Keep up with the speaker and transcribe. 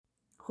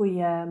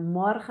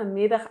Goedemorgen,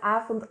 middag,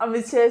 avond,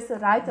 ambitieuze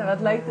ruiter. Wat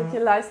leuk dat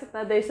je luistert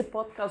naar deze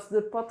podcast.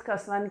 De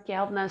podcast waarin ik je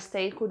help naar een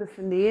steengoede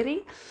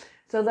fundering.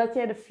 Zodat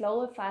je de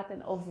flow ervaart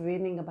en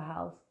overwinningen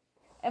behaalt.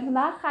 En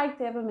vandaag ga ik het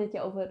hebben met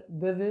je over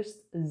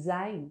bewust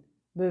zijn.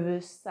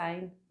 Bewust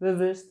zijn,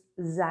 bewust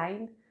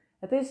zijn.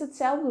 Het is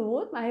hetzelfde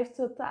woord, maar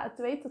heeft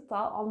twee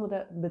totaal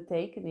andere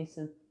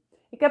betekenissen.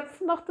 Ik heb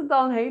vanochtend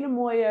al een hele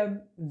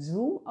mooie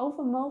Zoom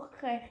over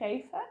mogen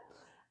geven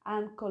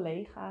aan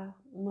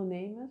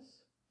collega-ondernemers.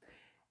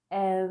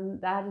 En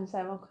daarin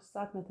zijn we ook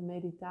gestart met een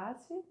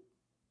meditatie.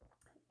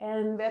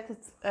 En werd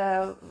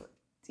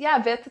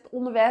het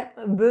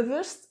onderwerp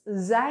bewust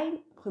zijn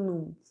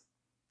genoemd.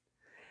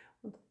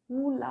 Want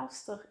hoe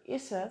lastig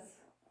is het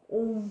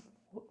om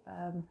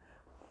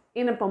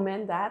in het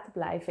moment daar te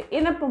blijven.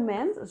 In het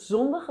moment,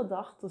 zonder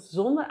gedachten,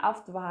 zonder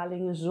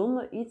afdwalingen,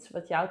 zonder iets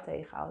wat jou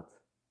tegenhoudt.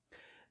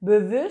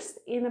 Bewust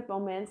in het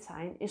moment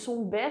zijn is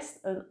soms best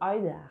een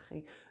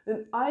uitdaging.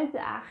 Een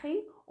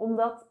uitdaging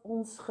omdat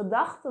onze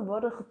gedachten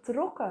worden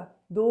getrokken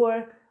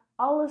door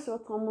alles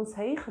wat om ons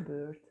heen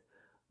gebeurt.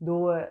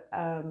 Door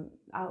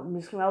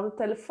misschien wel de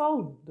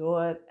telefoon.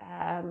 Door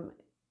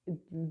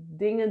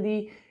dingen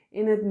die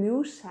in het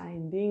nieuws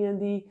zijn. Dingen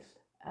die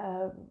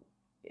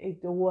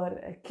door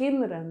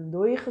kinderen,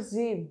 door je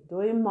gezin,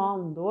 door je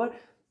man,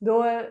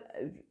 door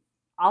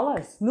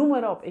alles, noem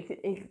maar op.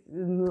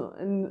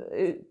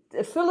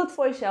 Vul het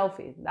voor jezelf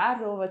in.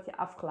 Daardoor word je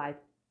afgeleid.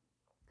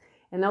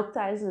 En ook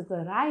tijdens het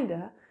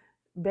rijden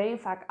ben je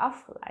vaak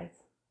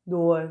afgeleid.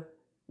 Door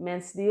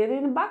mensen die er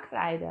in een bak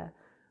rijden.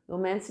 Door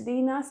mensen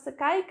die naast te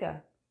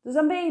kijken. Dus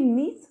dan ben je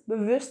niet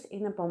bewust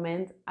in het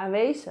moment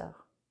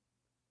aanwezig.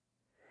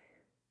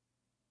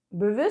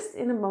 Bewust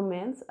in het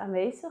moment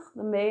aanwezig,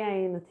 dan ben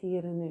jij in het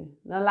hier en nu.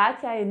 Dan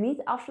laat jij je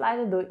niet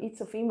afleiden door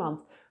iets of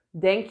iemand.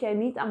 Denk jij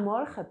niet aan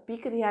morgen?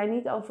 Pieker jij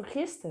niet over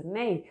gisteren?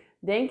 Nee,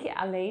 denk je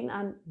alleen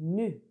aan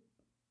nu.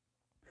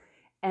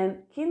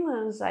 En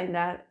kinderen zijn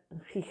daar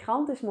een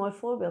gigantisch mooi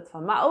voorbeeld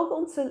van. Maar ook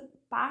onze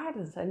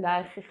paarden zijn daar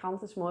een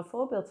gigantisch mooi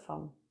voorbeeld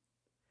van.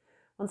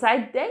 Want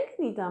zij denken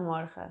niet aan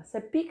morgen.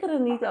 Zij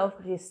piekeren niet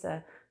over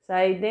gisteren.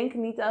 Zij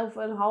denken niet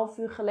over een half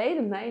uur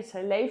geleden. Nee,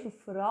 zij leven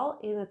vooral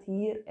in het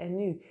hier en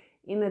nu.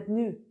 In het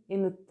nu.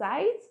 In de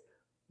tijd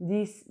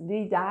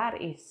die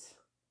daar is.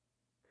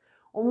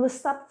 Om de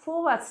stap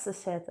voorwaarts te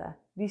zetten.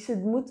 Die ze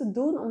moeten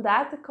doen om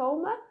daar te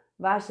komen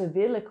waar ze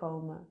willen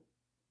komen.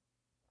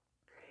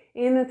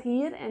 In het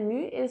hier en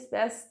nu is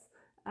best,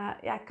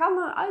 kan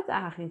een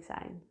uitdaging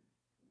zijn.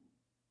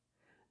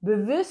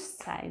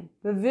 Bewustzijn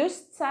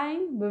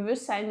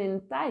in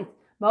de tijd.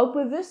 Maar ook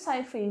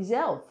bewustzijn van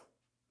jezelf.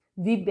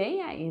 Wie ben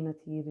jij in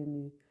het hier en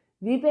nu?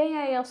 Wie ben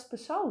jij als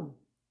persoon?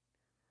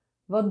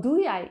 Wat doe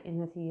jij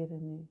in het hier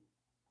en nu?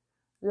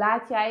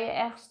 Laat jij je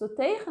ergens door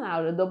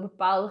tegenhouden door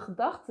bepaalde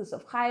gedachten?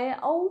 Of ga je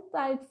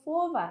altijd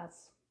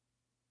voorwaarts?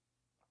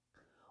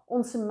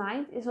 Onze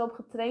mind is op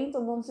getraind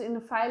om ons in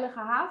een veilige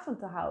haven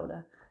te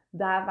houden.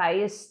 Daar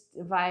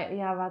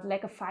waar het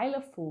lekker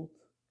veilig voelt.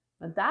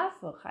 Maar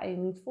daarvoor ga je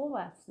niet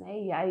voorwaarts.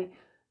 Nee, jij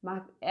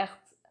maakt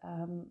echt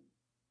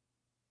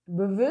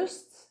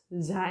bewust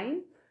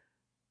zijn.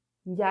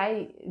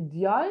 Jij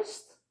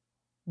juist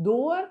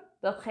door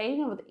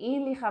datgene wat in je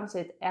lichaam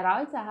zit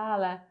eruit te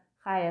halen,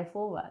 ga jij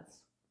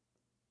voorwaarts.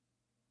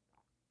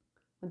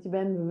 Want je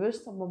bent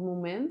bewust op het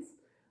moment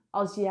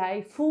als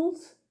jij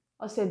voelt,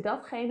 als je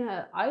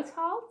datgene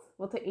uithaalt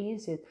wat er in je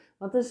zit.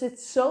 Want er zit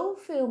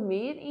zoveel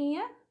meer in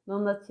je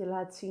dan dat je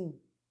laat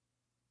zien.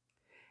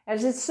 Er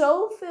zit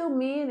zoveel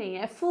meer in je.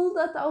 En voel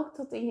dat ook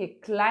tot in je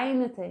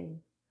kleine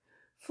teen.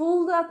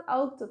 Voel dat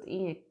ook tot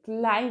in je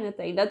kleine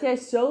teen. Dat jij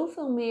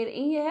zoveel meer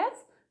in je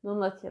hebt dan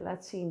dat je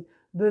laat zien.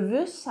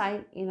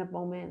 Bewustzijn in het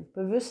moment.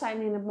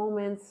 Bewustzijn in het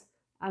moment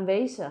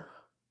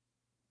aanwezig.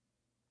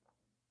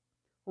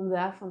 Om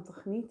daarvan te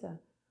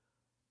genieten.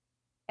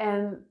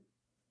 En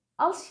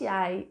als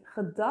jij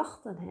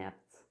gedachten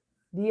hebt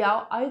die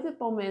jou uit het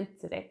moment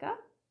trekken,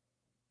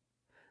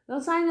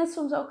 dan zijn het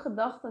soms ook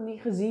gedachten die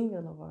gezien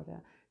willen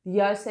worden. Die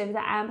juist even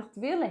de aandacht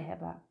willen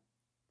hebben.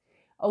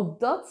 Ook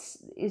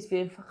dat is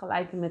weer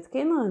vergelijken met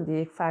kinderen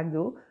die ik vaak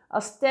doe.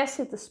 Als Tess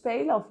zit te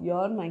spelen, of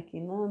Jorn, mijn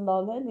kinderen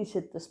dan, die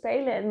zitten te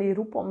spelen en die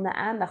roepen om de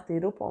aandacht, die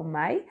roepen om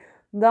mij.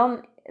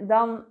 Dan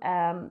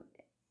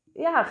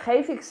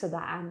geef ik ze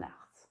de aandacht.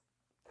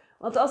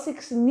 Want als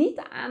ik ze niet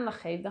de aandacht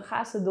geef, dan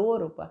gaan ze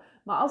doorroepen.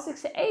 Maar als ik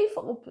ze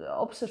even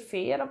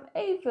observeer, of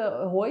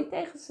even hoi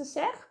tegen ze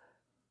zeg,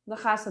 dan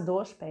gaan ze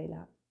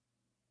doorspelen.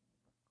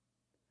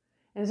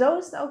 En zo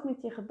is het ook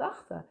met je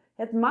gedachten.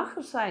 Het mag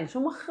er zijn.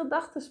 Sommige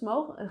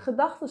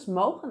gedachten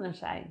mogen er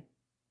zijn.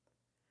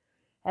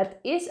 Het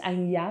is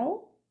aan jou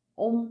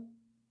om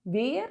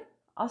weer,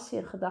 als je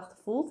een gedachte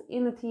voelt,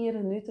 in het hier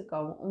en nu te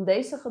komen. Om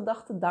deze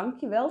gedachte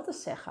dankjewel te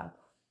zeggen.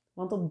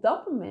 Want op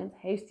dat moment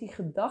heeft die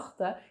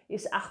gedachte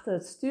is achter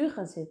het stuur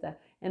gaan zitten.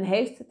 En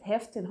heeft het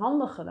heft in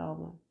handen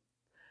genomen.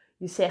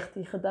 Je zegt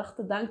die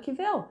gedachte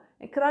dankjewel.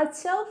 En kruipt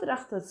zelf weer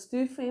achter het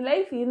stuur van je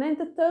leven. Je neemt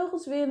de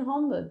teugels weer in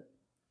handen.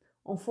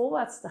 Om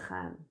voorwaarts te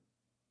gaan.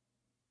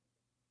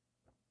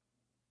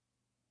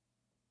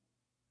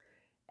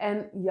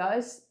 En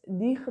juist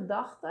die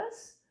gedachten,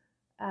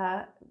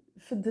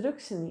 verdruk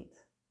ze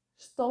niet.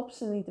 Stop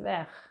ze niet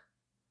weg.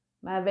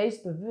 Maar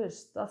wees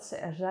bewust dat ze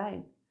er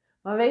zijn.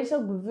 Maar wees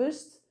ook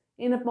bewust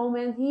in het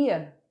moment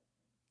hier.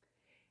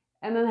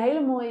 En een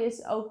hele mooie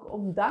is ook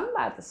om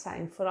dankbaar te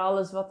zijn voor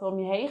alles wat er om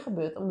je heen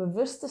gebeurt. Om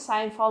bewust te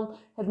zijn van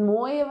het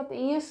mooie wat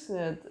in je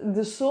zit.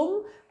 De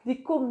zon,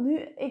 die komt nu.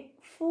 Ik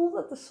voel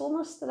dat de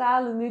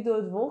zonnestralen nu door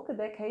het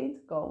wolkendek heen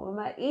te komen.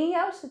 Maar in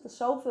jou zitten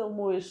zoveel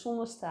mooie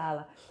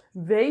zonnestralen.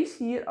 Wees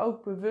hier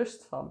ook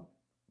bewust van.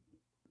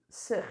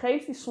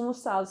 Geef die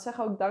zonnestralen,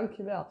 zeg ook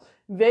dankjewel.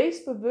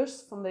 Wees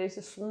bewust van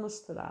deze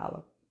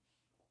zonnestralen.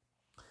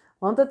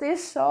 Want het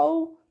is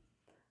zo,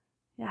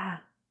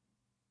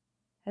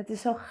 het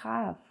is zo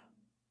gaaf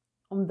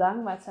om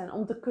dankbaar te zijn,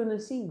 om te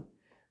kunnen zien.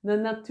 De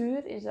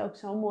natuur is ook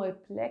zo'n mooie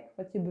plek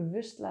wat je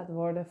bewust laat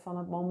worden van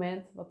het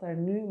moment wat er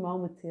nu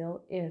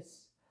momenteel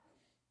is.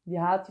 Die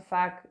haalt je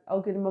vaak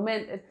ook in het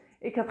moment.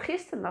 Ik had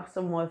gisteren nog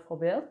zo'n mooi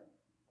voorbeeld.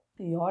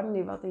 Jorn,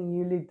 die wat in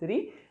juli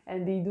 3.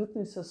 En die doet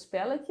nu zo'n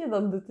spelletje.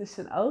 Dan doet hij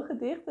zijn ogen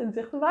dicht. En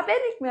zegt, waar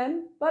ben ik,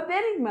 man? Waar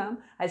ben ik, man?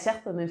 Hij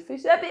zegt dan in het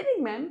vis, waar ben ik,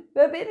 man?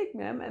 Waar ben ik,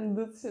 man? En dan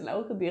doet hij zijn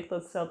ogen dicht.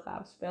 Dat is zo'n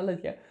gaaf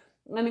spelletje.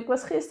 En ik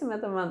was gisteren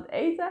met hem aan het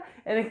eten.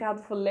 En ik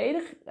had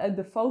volledig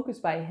de focus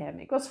bij hem.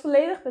 Ik was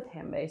volledig met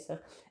hem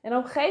bezig. En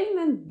op een gegeven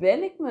moment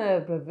ben ik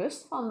me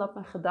bewust van dat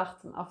mijn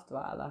gedachten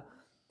afdwalen.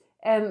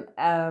 En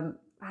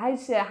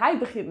hij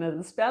begint met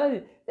een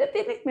spelletje. Waar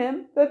ben ik,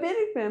 man? Waar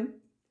ben ik, man?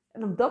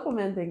 En op dat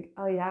moment denk ik,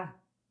 oh ja,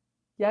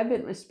 jij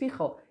bent mijn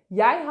spiegel.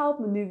 Jij haalt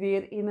me nu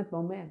weer in het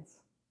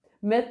moment.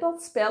 Met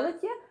dat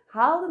spelletje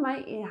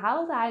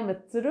haalde hij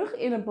me terug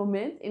in het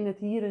moment, in het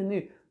hier en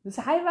nu. Dus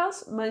hij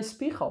was mijn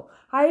spiegel.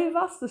 Hij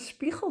was de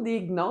spiegel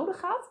die ik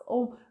nodig had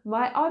om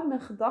mij uit mijn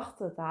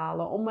gedachten te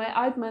halen. Om mij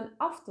uit mijn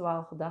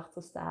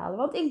afdwaalgedachten te halen.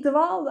 Want ik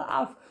dwaalde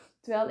af,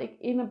 terwijl ik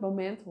in het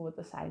moment hoorde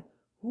te zijn.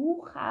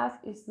 Hoe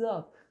gaaf is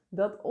dat?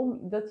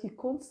 Dat je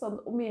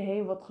constant om je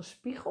heen wordt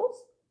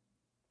gespiegeld.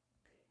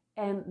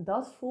 En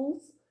dat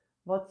voelt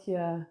dat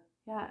je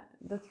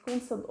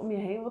constant om je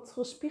heen wordt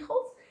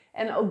gespiegeld.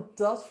 En ook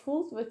dat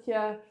voelt wat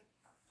je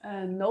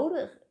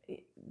nodig,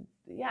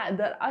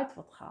 daaruit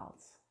wordt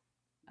gehaald.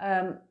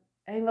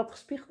 Heen wordt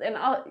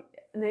gespiegeld.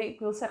 Ik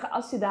wil zeggen,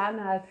 als je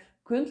daarnaar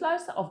kunt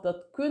luisteren of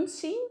dat kunt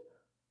zien,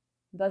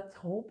 dat je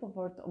geholpen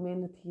wordt om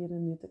in het hier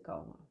en nu te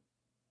komen.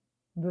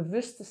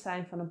 Bewust te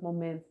zijn van het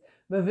moment.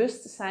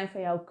 Bewust te zijn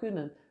van jouw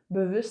kunnen.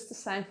 Bewust te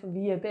zijn van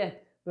wie je bent.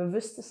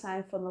 Bewust te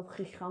zijn van dat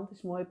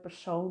gigantisch mooie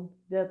persoon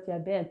dat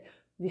jij bent.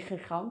 Die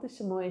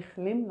gigantische mooie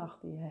glimlach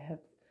die je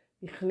hebt.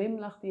 Die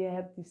glimlach die je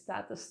hebt, die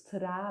staat te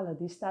stralen.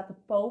 Die staat te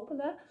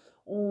popelen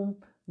om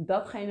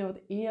datgene wat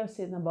in jou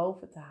zit naar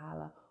boven te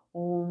halen.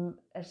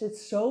 Er zit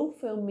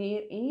zoveel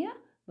meer in je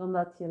dan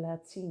dat je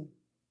laat zien.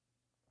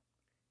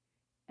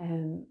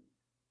 En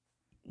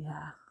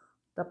ja,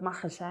 dat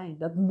mag er zijn.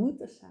 Dat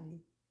moet er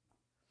zijn.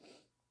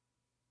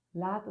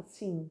 Laat het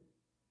zien.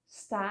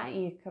 Sta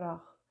in je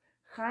kracht.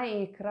 Ga in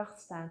je kracht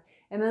staan.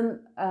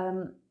 En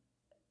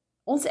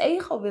ons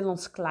ego wil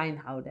ons klein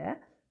houden. Hè?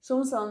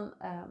 Soms dan,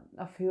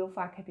 of heel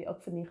vaak heb je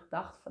ook van die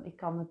gedachten van ik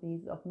kan het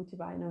niet. Of moet je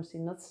bijna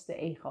zien. Dat is de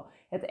ego.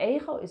 Het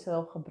ego is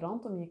wel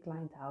gebrand om je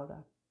klein te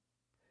houden.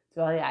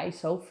 Terwijl jij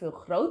zoveel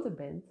groter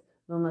bent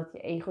dan dat je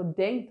ego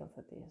denkt dat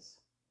het is.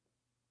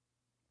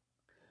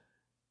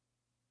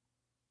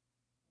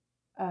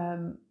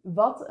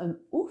 Wat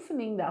een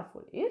oefening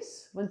daarvoor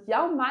is. Want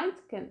jouw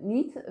mind kent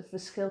niet het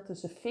verschil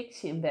tussen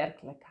fictie en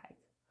werkelijkheid.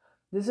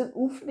 Dus een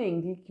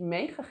oefening die ik je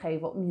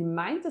meegegeven om je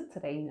mind te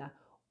trainen.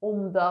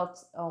 Om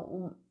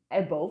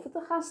erboven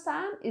te gaan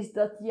staan. Is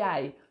dat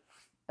jij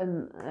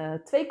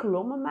 2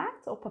 kolommen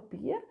maakt op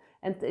papier.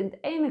 En in de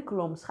ene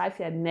kolom schrijf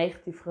jij een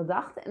negatieve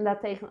gedachte. En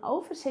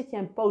daartegenover zet je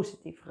een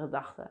positieve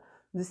gedachte.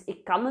 Dus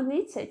ik kan het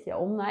niet, zet je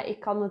om naar ik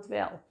kan het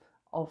wel.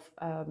 Of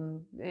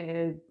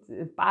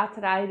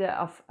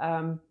paardrijden. Of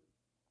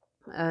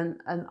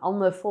een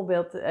ander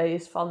voorbeeld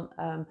is van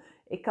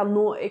ik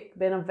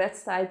ben op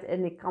wedstrijd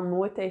en ik kan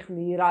nooit tegen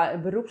die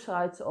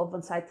beroepsruiters op,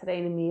 want zij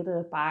trainen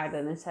meerdere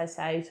paarden en zij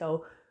zijn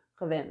zo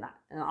gewend. Nou,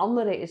 een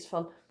andere is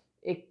van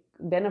ik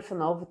ben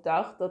ervan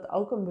overtuigd dat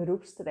ook een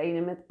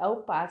beroepstrainer met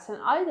elk paard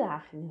zijn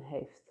uitdagingen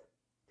heeft.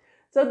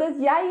 Zodat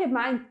jij je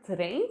mind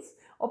traint.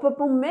 Op het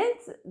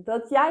moment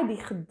dat jij die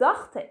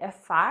gedachte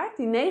ervaart,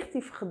 die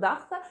negatieve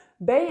gedachte,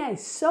 ben jij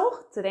zo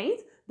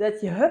getraind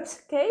dat je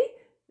hupsakee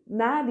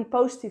naar die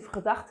positieve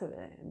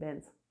gedachte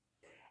bent.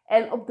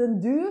 En op den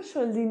duur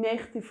zullen die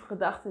negatieve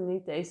gedachten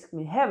niet eens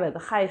meer hebben.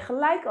 Dan ga je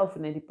gelijk over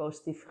naar die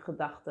positieve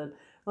gedachten.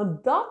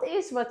 Want dat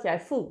is wat jij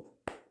voelt.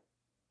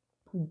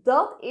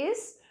 Dat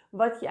is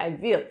wat jij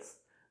wilt.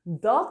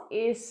 Dat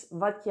is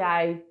waar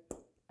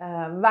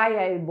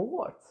jij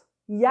behoort.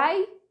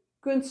 Jij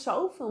kunt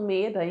zoveel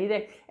meer dan je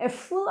denkt. En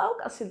voel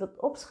ook, als je dat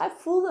opschrijft,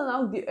 voel dan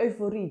ook die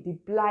euforie,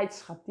 die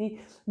blijdschap,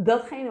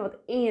 datgene wat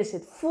in je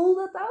zit. Voel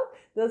dat ook,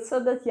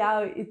 zodat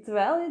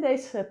terwijl je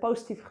deze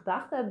positieve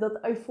gedachten hebt,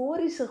 dat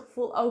euforische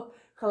gevoel ook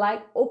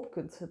gelijk op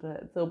kunt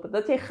roepen.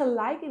 Dat je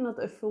gelijk in dat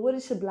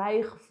euforische,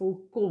 blije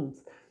gevoel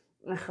komt.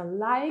 En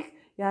gelijk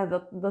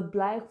dat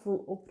blij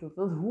gevoel oproept.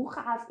 Want hoe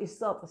gaaf is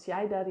dat als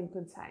jij daarin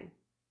kunt zijn?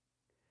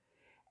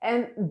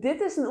 En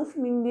dit is een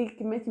oefening die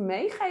ik met je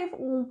meegeef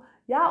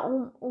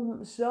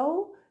om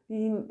zo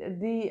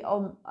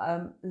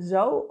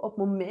zo op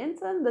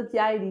momenten dat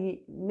jij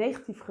die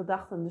negatieve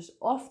gedachten dus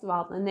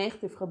afdwaalt naar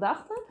negatieve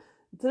gedachten,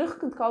 terug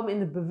kunt komen in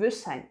het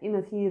bewustzijn, in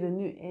het hier en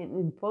nu en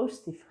in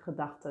positieve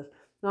gedachten.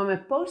 Nou,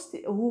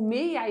 hoe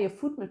meer jij je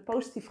voedt met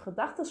positieve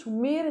gedachten, hoe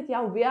meer het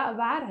jouw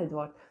waarheid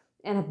wordt.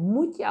 En het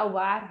moet jouw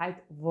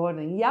waarheid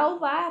worden. Jouw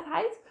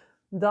waarheid,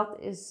 dat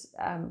is,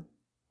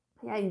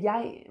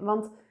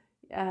 want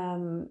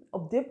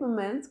op dit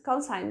moment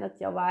kan zijn dat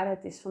jouw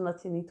waarheid is van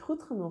dat je niet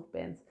goed genoeg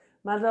bent.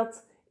 Maar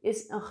dat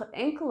is een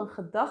enkele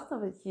gedachte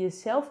wat je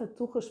jezelf hebt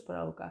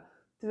toegesproken.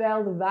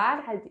 Terwijl de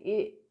waarheid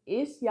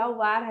is, jouw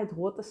waarheid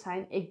hoort te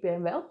zijn, ik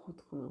ben wel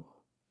goed genoeg.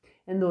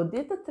 En door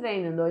dit te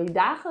trainen, door je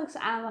dagelijks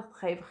aandacht te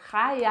geven,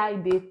 ga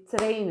jij dit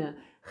trainen.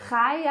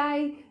 Ga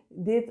jij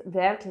dit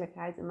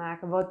werkelijkheid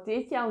maken. Wordt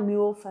dit jouw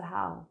nieuwe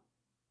verhaal.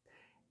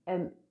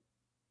 En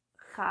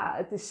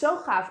het is zo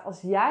gaaf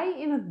als jij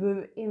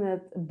in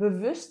het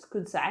bewust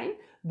kunt zijn.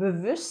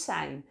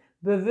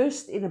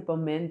 Bewust in het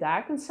moment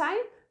daar kunt zijn.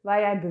 Waar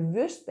jij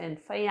bewust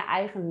bent van je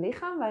eigen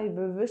lichaam. Waar je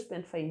bewust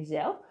bent van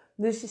jezelf.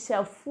 Dus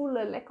jezelf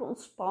voelen, lekker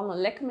ontspannen.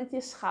 Lekker met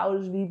je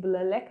schouders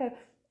wiebelen. Lekker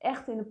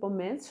echt in het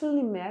moment. Zul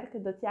je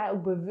merken dat jij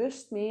ook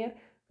bewust meer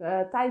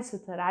tijdens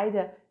het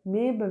rijden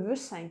meer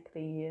bewustzijn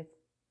creëert.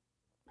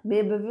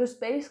 Meer bewust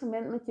bezig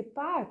bent met je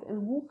paard. En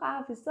hoe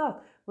gaaf is dat?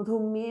 Want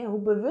hoe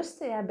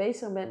bewuster jij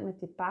bezig bent met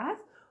je paard,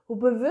 hoe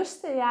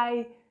bewuster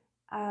jij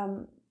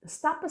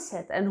stappen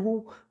zet. En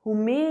hoe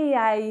meer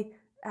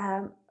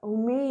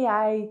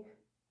jij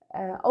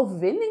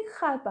overwinning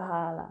gaat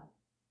behalen.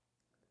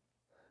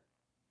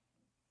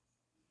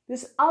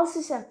 Dus als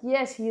je zegt,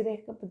 yes,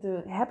 hier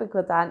heb ik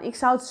wat aan. Ik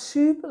zou het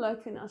super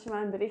leuk vinden als je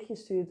mij een berichtje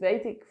stuurt.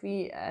 Weet ik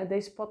wie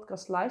deze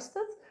podcast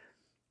luistert.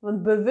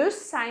 Want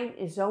bewustzijn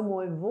is zo'n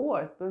mooi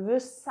woord.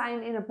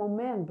 Bewustzijn in het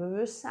moment.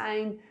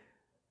 Bewustzijn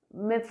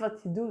met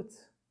wat je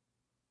doet.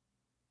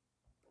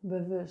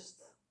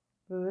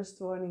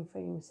 Bewustwording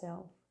van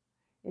jezelf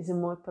is een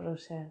mooi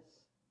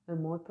proces.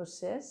 Een mooi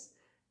proces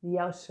die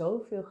jou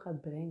zoveel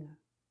gaat brengen.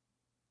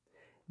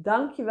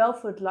 Dankjewel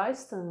voor het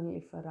luisteren,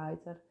 lieve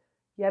ruiter.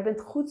 Jij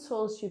bent goed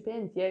zoals je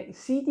bent. Je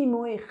ziet die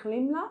mooie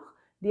glimlach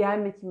die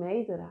hij met je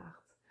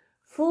meedraagt.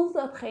 Voel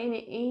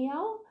datgene in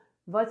jou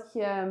wat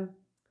je...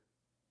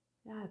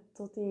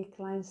 tot in je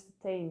kleinste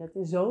teen. Dat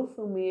je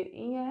zoveel meer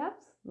in je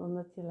hebt dan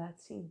dat je laat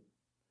zien.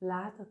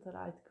 Laat het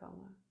eruit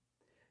komen.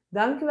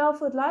 Dankjewel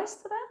voor het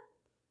luisteren.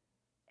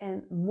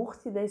 En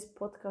mocht je deze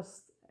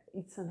podcast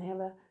iets aan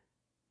hebben,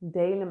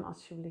 deel hem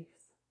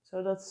alsjeblieft.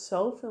 Zodat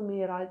zoveel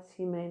meer ruiters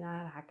hiermee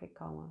naar haken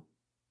komen.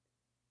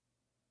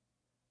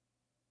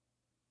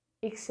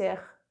 Ik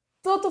zeg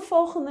tot de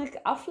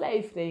volgende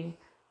aflevering.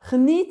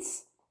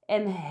 Geniet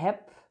en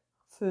heb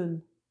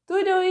fun.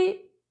 Doei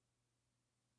doei!